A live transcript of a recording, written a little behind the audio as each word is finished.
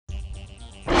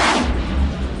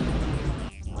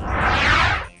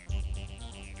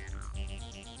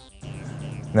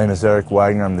My name is Eric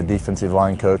Wagner. I'm the defensive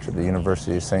line coach at the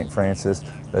University of St. Francis.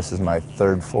 This is my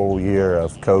third full year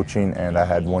of coaching, and I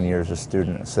had 1 year as a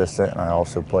student assistant, and I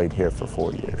also played here for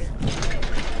 4 years.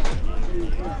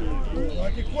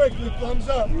 Like it quickly, thumbs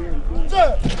up.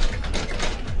 Set.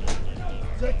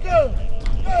 Set, go.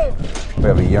 Go. We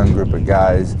have a young group of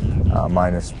guys,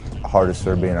 minus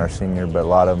Hardister being our senior, but a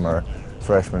lot of them are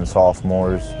freshmen,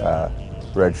 sophomores,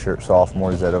 redshirt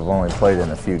sophomores that have only played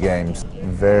in a few games.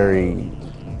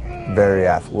 Very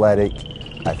athletic.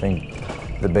 I think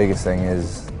the biggest thing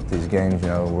is these games,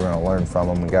 we're going to learn from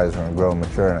them, and guys are going to grow and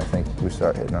mature, and I think we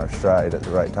start hitting our stride at the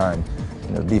right time.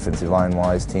 Defensive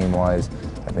line-wise, team-wise,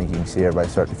 I think you can see everybody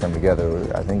start to come together.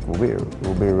 I think we'll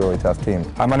be a really tough team.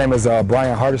 Hi, my name is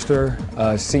Brian Hardister,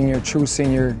 true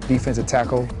senior defensive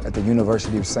tackle at the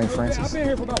University of St. Francis. I've been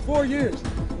here for about 4 years.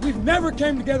 We've never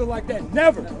came together like that,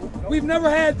 never. We've never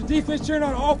had the defense cheering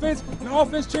on the offense and the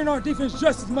offense cheering on the defense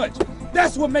just as much.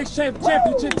 That's what makes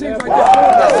championship teams like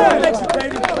that. That's what makes it,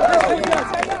 baby. That's what it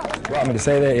does. What I mean to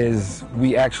say that is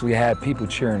we actually had people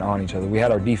cheering on each other. We had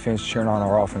our defense cheering on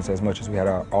our offense as much as we had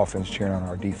our offense cheering on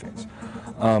our defense.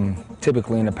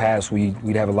 Typically in the past,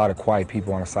 we'd have a lot of quiet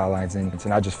people on the sidelines,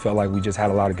 and I just felt like we just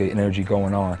had a lot of good energy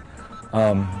going on.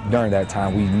 During that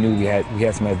time, we knew we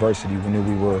had some adversity. We knew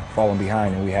we were falling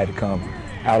behind, and we had to come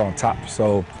out on top.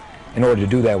 So in order to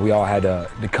do that, we all had to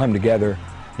come together.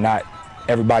 Not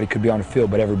everybody could be on the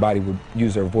field, but everybody would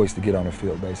use their voice to get on the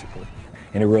field, basically.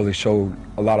 And it really showed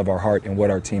a lot of our heart and what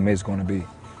our team is going to be.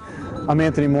 I'm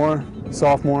Anthony Moore,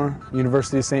 sophomore,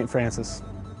 University of St. Francis,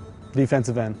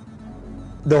 defensive end.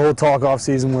 The whole talk off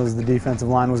season was the defensive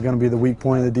line was going to be the weak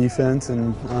point of the defense,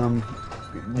 and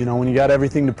when you got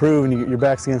everything to prove and your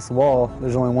back's against the wall,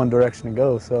 there's only one direction to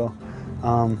go. So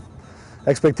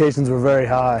expectations were very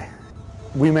high.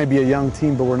 We may be a young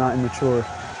team, but we're not immature.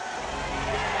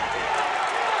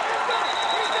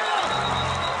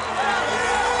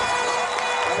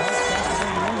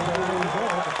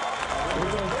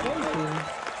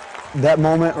 That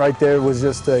moment right there was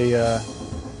just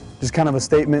kind of a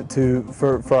statement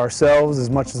for ourselves as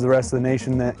much as the rest of the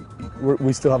nation that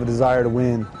we still have a desire to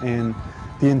win, and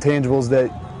the intangibles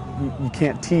that you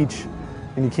can't teach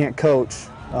and you can't coach,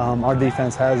 our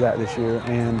defense has that this year,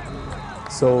 and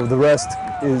so the rest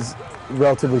is,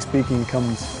 relatively speaking,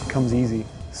 comes easy.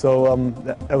 So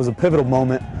that was a pivotal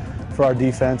moment for our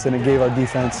defense, and it gave our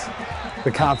defense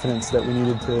the confidence that we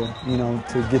needed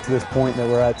to get to this point that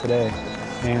we're at today,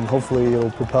 and hopefully it'll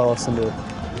propel us into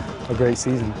a great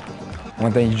season.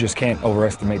 One thing, you just can't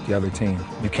overestimate the other team.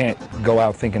 You can't go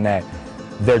out thinking that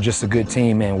they're just a good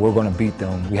team and we're going to beat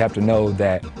them. We have to know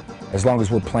that as long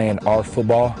as we're playing our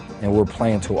football and we're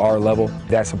playing to our level,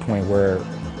 that's a point where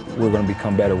we're going to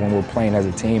become better, when we're playing as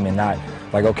a team and not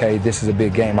like, okay, this is a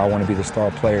big game, I want to be the star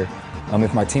player.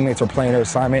 If my teammates are playing their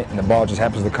assignment and the ball just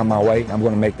happens to come my way, I'm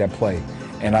going to make that play.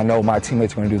 And I know my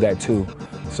teammates are going to do that too.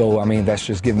 So, that's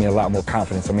just giving me a lot more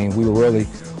confidence. We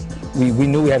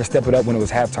knew we had to step it up when it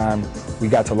was halftime. We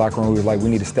got to the locker room, we were like, we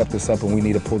need to step this up and we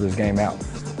need to pull this game out.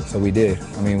 So we did.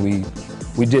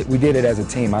 We did it as a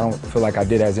team. I don't feel like I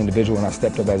did as an individual when I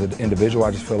stepped up as an individual.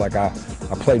 I just feel like I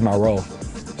played my role.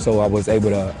 So I was able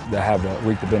to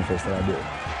reap the benefits that I did.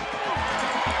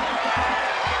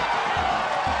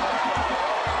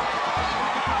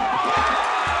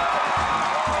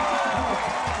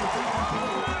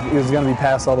 It was going to be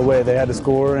passed all the way. They had to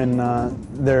score, and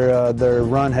their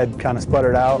run had kind of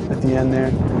sputtered out at the end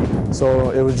there.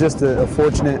 So it was just a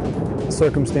fortunate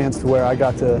circumstance to where I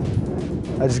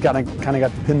just kind of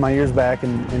got to pin my ears back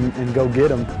and go get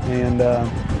them. And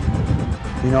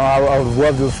I would have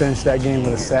loved to have finished that game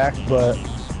with a sack, but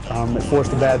it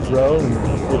forced a bad throw,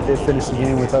 and it finished the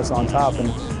game with us on top. And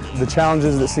the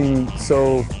challenges that seemed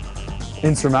so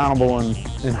insurmountable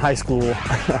in high school.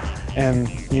 And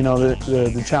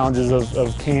the challenges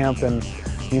of camp, and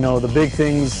the big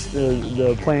things,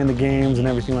 the playing the games and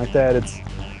everything like that.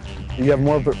 You have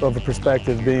more of a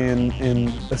perspective being in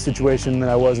a situation that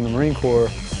I was in the Marine Corps,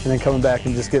 and then coming back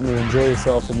and just getting to enjoy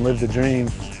yourself and live the dream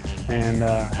and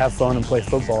have fun and play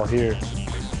football here.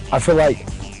 I feel like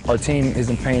our team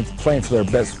isn't playing to their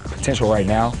best potential right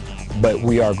now, but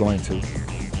we are going to.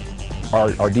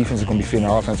 Our defense is going to be feeding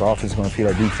our offense is going to feed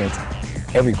our defense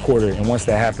every quarter, and once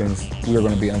that happens, we are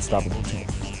going to be an unstoppable team.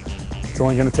 It's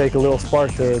only going to take a little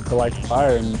spark to light the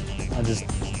fire, and I just,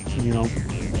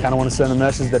 kind of want to send a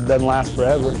message that doesn't last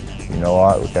forever. You know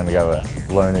what? We kind of got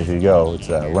to learn as you go. It's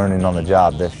learning on the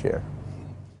job this year.